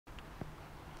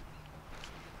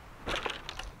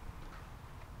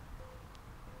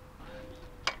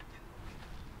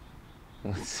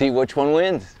Let's see which one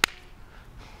wins.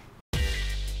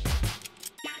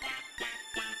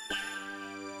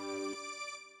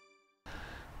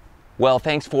 Well,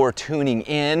 thanks for tuning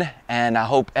in, and I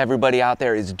hope everybody out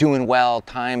there is doing well.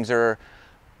 Times are a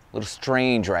little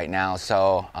strange right now,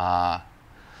 so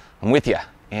I'm with you,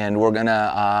 and we're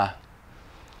gonna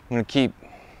keep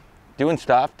doing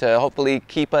stuff to hopefully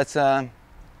keep us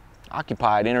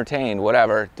occupied, entertained,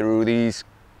 whatever, through these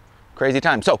crazy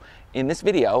times. So in this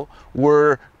video,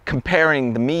 we're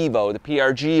comparing the Mevo, the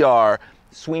PRGR,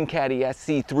 Swing Caddie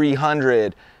SC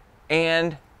 300,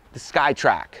 and the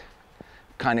SkyTrak.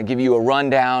 Kind of give you a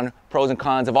rundown, pros and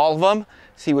cons of all of them,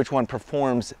 see which one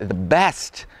performs the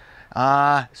best.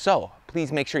 So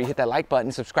please make sure you hit that like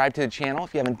button, subscribe to the channel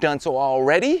if you haven't done so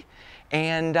already,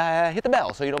 and hit the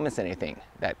bell so you don't miss anything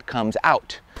that comes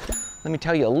out. Let me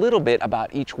tell you a little bit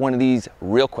about each one of these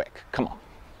real quick. Come on.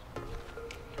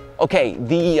 Okay,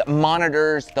 the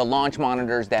monitors, the launch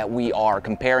monitors that we are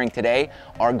comparing today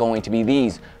are going to be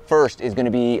these. First is going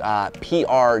to be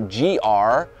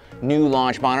PRGR. New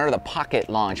launch monitor, the Pocket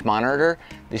Launch Monitor.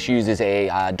 This uses a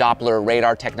Doppler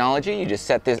radar technology. You just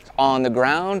set this on the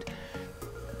ground.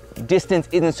 Distance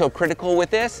isn't so critical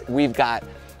with this. We've got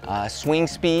swing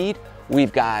speed,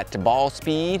 we've got ball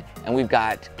speed, and we've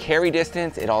got carry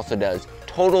distance. It also does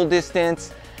total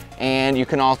distance, and you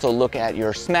can also look at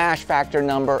your smash factor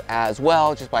number as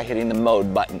well just by hitting the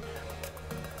mode button.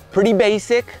 Pretty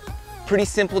basic, pretty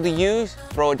simple to use.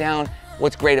 Throw it down.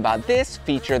 What's great about this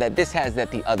feature that this has that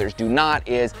the others do not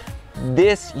is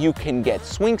this, you can get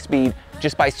swing speed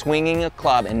just by swinging a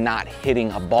club and not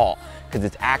hitting a ball, because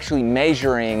it's actually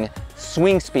measuring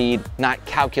swing speed, not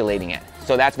calculating it.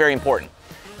 So that's very important.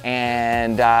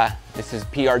 And this is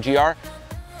PRGR.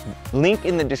 Link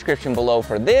in the description below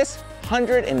for this.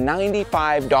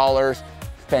 $195,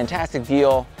 fantastic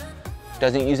deal.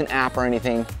 Doesn't use an app or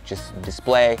anything, just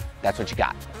display. That's what you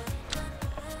got.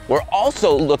 We're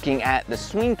also looking at the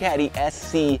Swing Caddie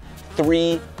SC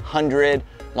 300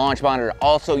 launch monitor.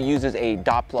 Also uses a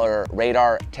Doppler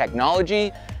radar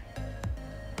technology.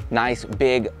 Nice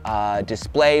big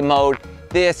display mode.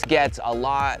 This gets a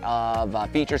lot of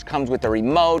features, comes with a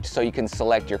remote, so you can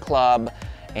select your club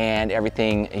and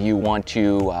everything you want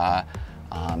to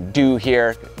do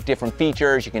here. Different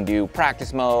features, you can do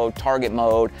practice mode, target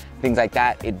mode, things like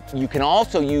that. You can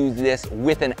also use this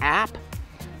with an app,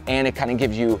 and it kind of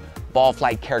gives you ball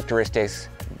flight characteristics,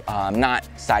 not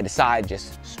side to side,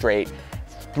 just straight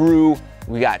through.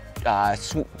 We got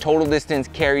total distance,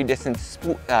 carry distance,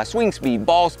 swing speed,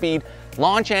 ball speed,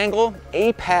 launch angle,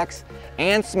 apex,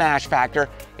 and smash factor.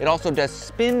 It also does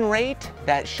spin rate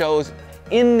that shows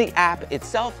in the app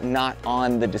itself, not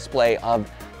on the display of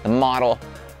the model.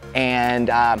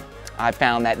 And I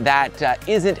found that that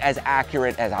isn't as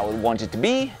accurate as I would want it to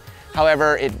be.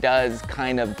 However, it does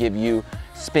kind of give you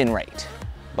spin rate,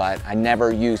 but I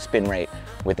never use spin rate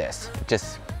with this.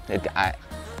 I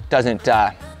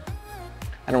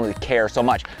don't really care so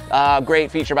much. Great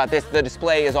feature about this, the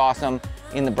display is awesome.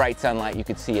 In the bright sunlight, you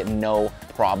could see it no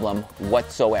problem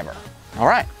whatsoever. All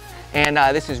right, and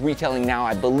this is retailing now,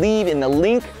 I believe, in the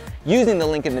link, using the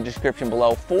link in the description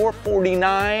below,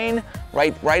 $449,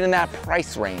 right in that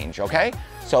price range, okay?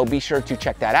 So be sure to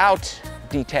check that out.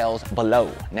 Details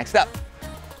below. Next up.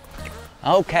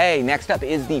 Okay, next up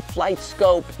is the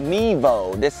Flightscope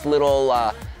Mevo. This little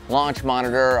launch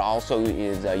monitor also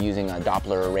is using a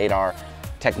Doppler radar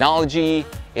technology.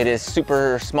 It is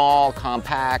super small,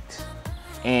 compact,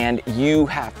 and you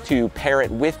have to pair it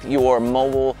with your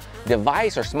mobile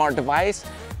device or smart device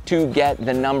to get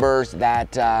the numbers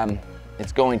that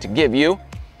it's going to give you.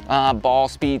 Ball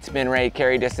speed, spin rate,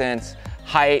 carry distance,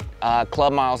 height,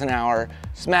 club miles an hour,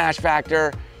 smash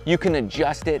factor. You can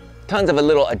adjust it. Tons of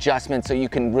little adjustments so you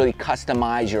can really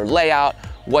customize your layout,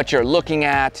 what you're looking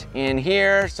at in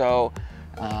here. So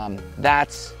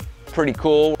that's pretty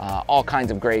cool. All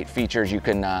kinds of great features you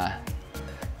can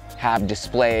have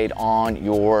displayed on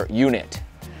your unit.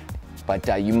 But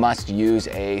you must use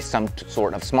some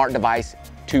sort of smart device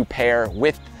to pair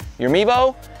with your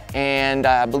Mevo. And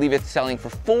I believe it's selling for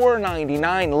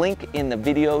 $499. Link in the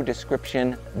video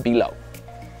description below.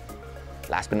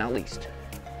 Last but not least.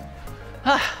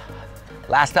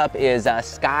 Last up is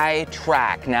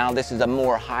SkyTrak. Now this is a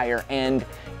more higher end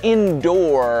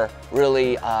indoor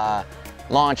really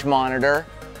launch monitor.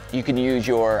 You can use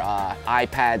your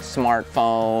iPad,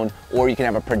 smartphone, or you can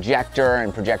have a projector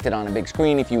and project it on a big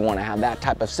screen if you want to have that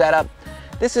type of setup.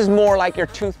 This is more like your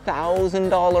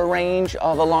 $2,000 range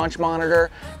of a launch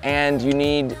monitor, and you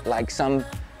need like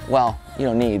well, you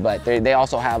don't need, but they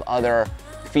also have other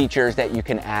features that you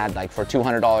can add, like for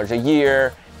 $200 a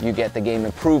year, You get the game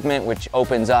improvement, which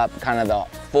opens up kind of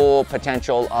the full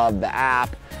potential of the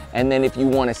app. And then if you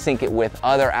want to sync it with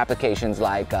other applications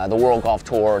like the World Golf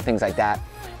Tour, things like that,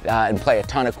 and play a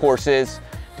ton of courses,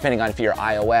 depending on if you're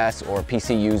iOS or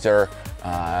PC user,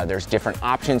 there's different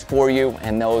options for you,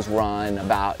 and those run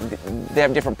about, they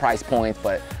have different price points,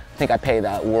 but I think I pay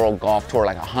the World Golf Tour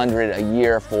like $100 a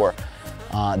year for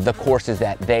the courses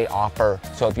that they offer.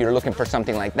 So if you're looking for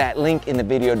something like that, link in the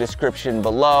video description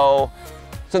below.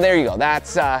 So there you go,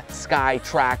 that's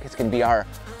SkyTrak. It's gonna be our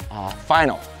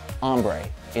final ombre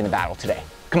in the battle today.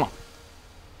 Come on.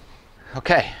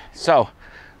 Okay, so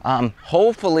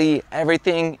hopefully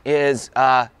everything is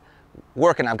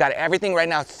working. I've got everything right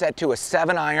now set to a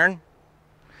 7-iron,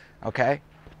 okay?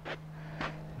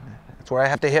 That's where I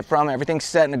have to hit from. Everything's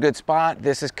set in a good spot.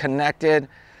 This is connected.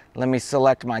 Let me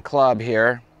select my club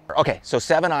here. Okay, so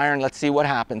 7-iron, let's see what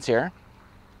happens here.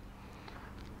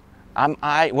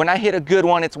 When I hit a good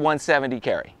one, it's 170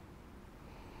 carry.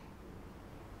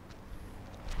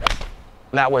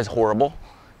 That was horrible.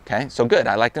 Okay, so good.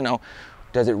 I like to know,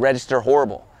 does it register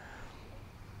horrible?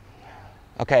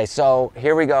 Okay, so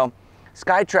here we go.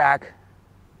 SkyTrak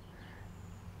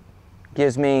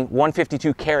gives me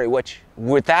 152 carry, which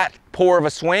with that poor of a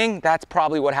swing, that's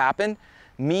probably what happened.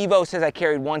 Mevo says I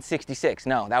carried 166.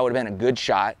 No, that would have been a good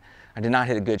shot. I did not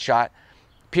hit a good shot.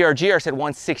 PRGR said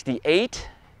 168.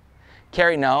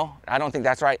 Carry, no, I don't think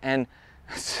that's right. And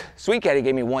Sweet Caddie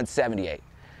gave me 178.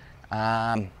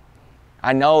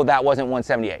 I know that wasn't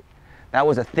 178. That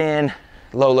was a thin,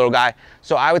 low little guy.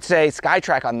 So I would say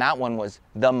SkyTrak on that one was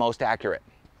the most accurate.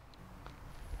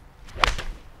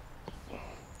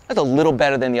 That's a little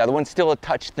better than the other one, still a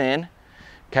touch thin,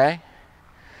 okay?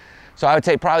 So I would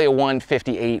say probably a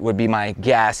 158 would be my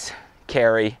guess,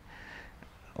 carry.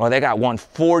 Well, they got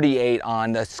 148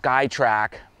 on the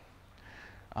SkyTrak.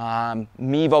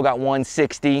 Mevo got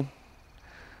 160.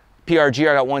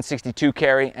 PRGR got 162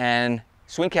 carry, and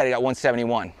Swing Caddie got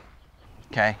 171.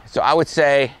 Okay, so I would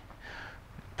say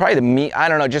probably I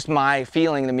don't know, just my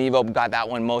feeling, the Mevo got that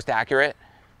one most accurate.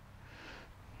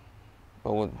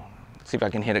 But we'll see if I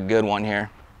can hit a good one here.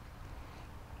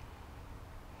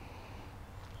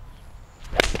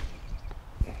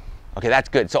 Okay, that's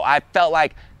good. So I felt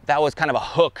like that was kind of a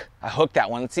hook. I hooked that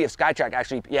one. Let's see if SkyTrak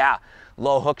actually, yeah,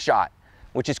 low hook shot,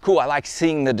 which is cool. I like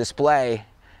seeing the display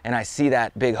and I see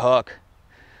that big hook.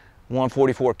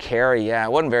 144 carry, yeah,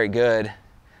 it wasn't very good.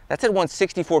 That's at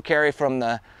 164 carry from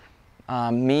the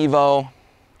Mevo.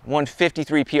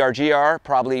 153 PRGR,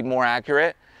 probably more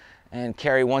accurate, and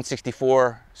carry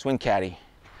 164 Swing Caddie.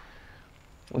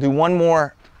 We'll do one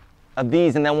more of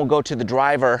these and then we'll go to the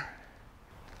driver.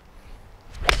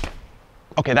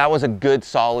 Okay, that was a good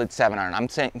solid 7-iron. I'm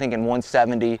thinking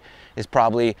 170 is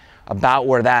probably about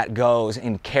where that goes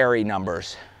in carry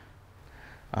numbers.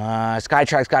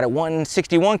 SkyTrak's got it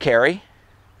 161 carry,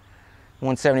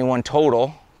 171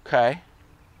 total, okay.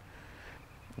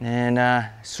 And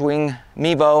Swing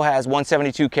Mevo has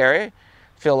 172 carry.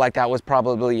 Feel like that was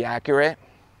probably accurate.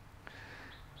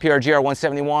 PRGR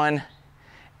 171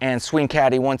 and Swing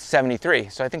Caddie 173.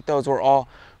 So I think those were all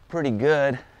pretty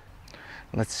good.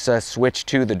 Let's switch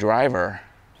to the driver.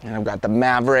 And I've got the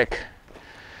Mavrik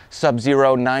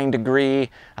Sub-Zero 9 degree.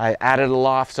 I added a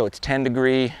loft so it's 10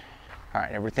 degree. All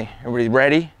right, everybody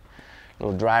ready? A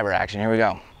little driver action, here we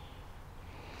go.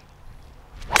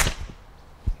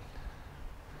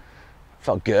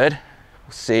 Felt good,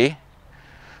 we'll see.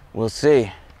 We'll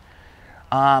see.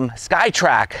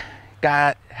 SkyTrak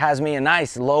has me a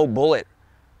nice low bullet.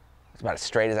 It's about as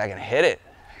straight as I can hit it.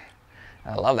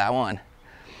 I love that one.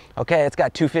 Okay, it's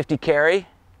got 250 carry.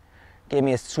 Gave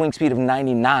me a swing speed of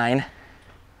 99.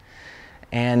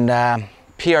 And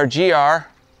PRGR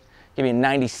gave me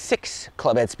 96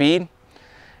 club head speed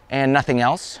and nothing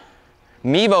else.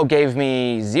 Mevo gave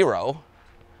me 0.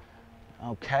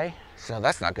 Okay, so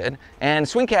that's not good. And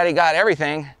Swing Caddie got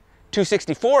everything.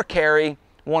 264 carry,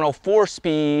 104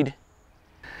 speed.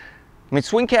 I mean,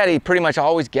 Swing Caddie pretty much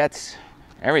always gets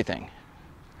everything.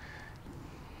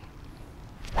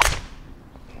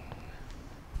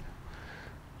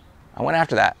 I went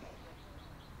after that.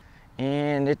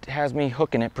 And it has me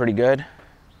hooking it pretty good.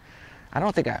 I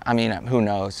don't think I mean, who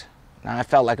knows? I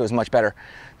felt like it was much better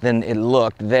than it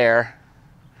looked there.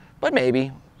 But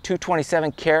maybe.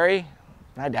 227 carry,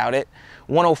 I doubt it.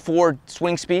 104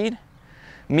 swing speed.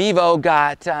 Mevo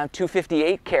got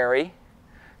 258 carry.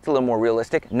 It's a little more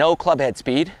realistic. No club head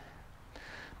speed.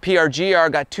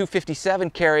 PRGR got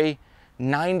 257 carry,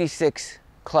 96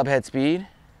 club head speed.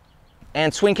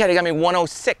 And Swing Caddie got me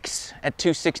 106 at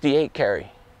 268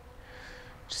 carry.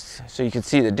 So you can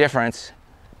see the difference.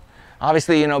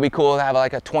 Obviously, you know, it'd be cool to have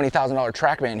like a $20,000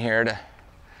 TrackMan here to,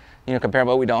 you know, compare,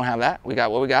 but we don't have that. We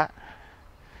got what we got.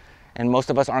 And most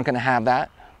of us aren't gonna have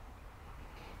that.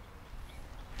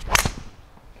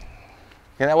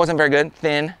 Yeah, that wasn't very good,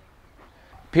 thin.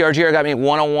 PRGR got me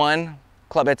 101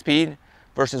 club head speed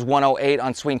versus 108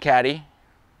 on Swing Caddie.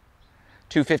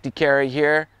 250 carry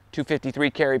here,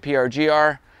 253 carry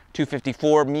PRGR,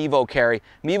 254 Mevo carry.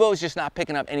 Mevo is just not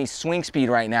picking up any swing speed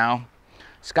right now.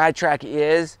 SkyTrak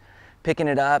is picking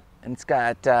it up, and it's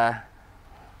got,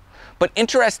 but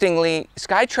interestingly,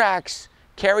 SkyTrak's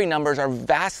carry numbers are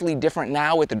vastly different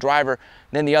now with the driver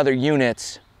than the other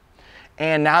units.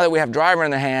 And now that we have driver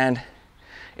in the hand,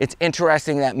 it's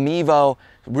interesting that Mevo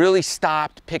really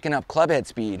stopped picking up club head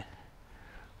speed.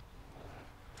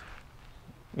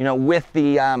 You know, with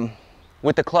the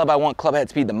club I want club head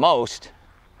speed the most,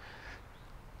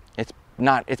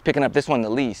 it's picking up this one the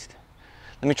least.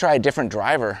 Let me try a different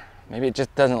driver. Maybe it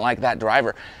just doesn't like that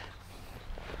driver.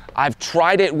 I've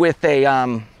tried it with a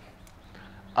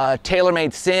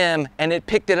TaylorMade Sim, and it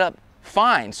picked it up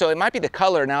fine. So it might be the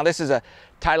color. Now this is a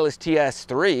Titleist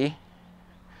TS3,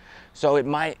 so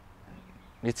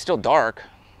it's still dark.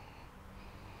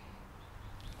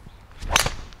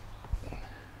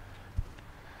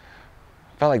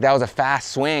 Felt like that was a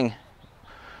fast swing.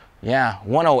 Yeah,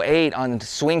 108 on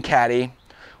Swing Caddie,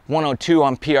 102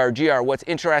 on PRGR. What's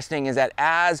interesting is that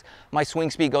as my swing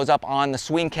speed goes up on the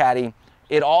Swing Caddie,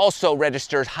 it also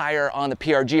registers higher on the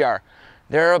PRGR.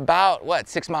 They're about, what,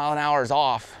 6 mile an hour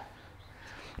off.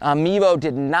 Mevo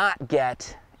did not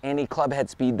get any club head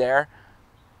speed there,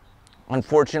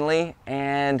 unfortunately,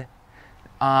 and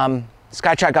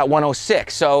SkyTrak got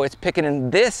 106, so it's picking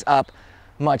this up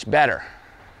much better.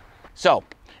 So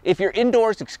if you're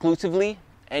indoors exclusively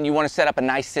and you want to set up a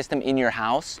nice system in your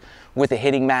house with a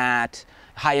hitting mat,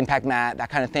 high impact mat, that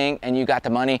kind of thing, and you got the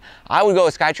money, I would go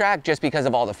with SkyTrak just because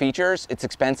of all the features. It's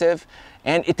expensive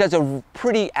and it does a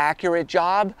pretty accurate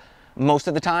job most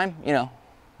of the time, you know,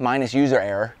 minus user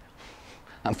error.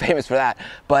 I'm famous for that.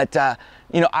 But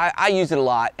you know, I use it a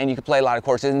lot, and you can play a lot of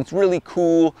courses, and it's really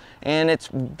cool, and it's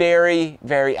very,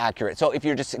 very accurate. So if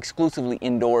you're just exclusively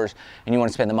indoors and you want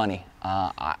to spend the money,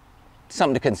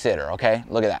 something to consider, okay?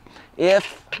 Look at that.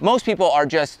 If most people are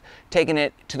just taking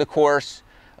it to the course,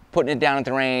 putting it down at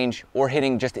the range, or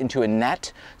hitting just into a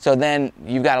net, so then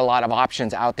you've got a lot of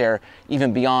options out there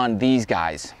even beyond these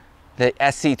guys. The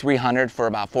SC300 for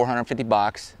about 450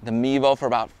 bucks, the Mevo for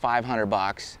about 500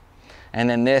 bucks, and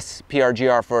then this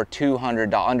PRGR for under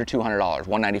 $200,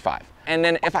 195. And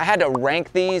then if I had to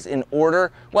rank these in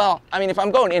order, well, I mean, if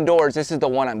I'm going indoors, this is the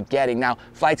one I'm getting. Now,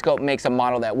 Flightscope makes a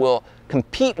model that will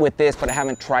compete with this, but I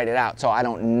haven't tried it out, so I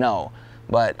don't know.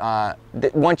 But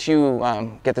once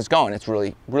you get this going, it's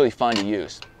really, really fun to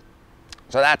use.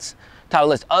 So that's top of the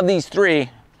list. Of these three,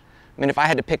 I mean, if I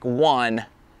had to pick one,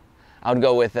 I would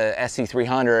go with the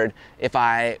SC300 if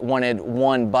I wanted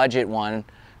one budget one.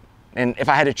 And if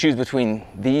I had to choose between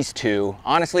these two,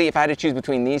 honestly, if I had to choose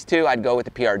between these two, I'd go with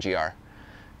the PRGR.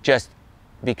 Just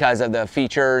because of the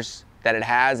features that it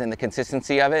has and the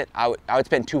consistency of it, I would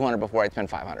spend 200 before I'd spend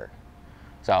 500.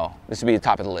 So this would be the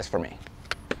top of the list for me.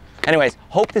 Anyways,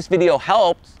 hope this video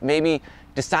helped maybe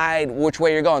decide which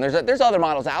way you're going. There's other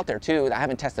models out there too. I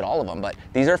haven't tested all of them, but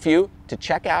these are a few to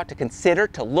check out, to consider,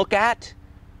 to look at,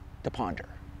 to ponder.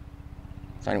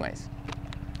 So anyways,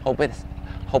 hope it's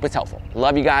helpful.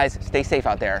 Love you guys. Stay safe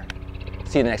out there.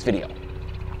 See you in the next video.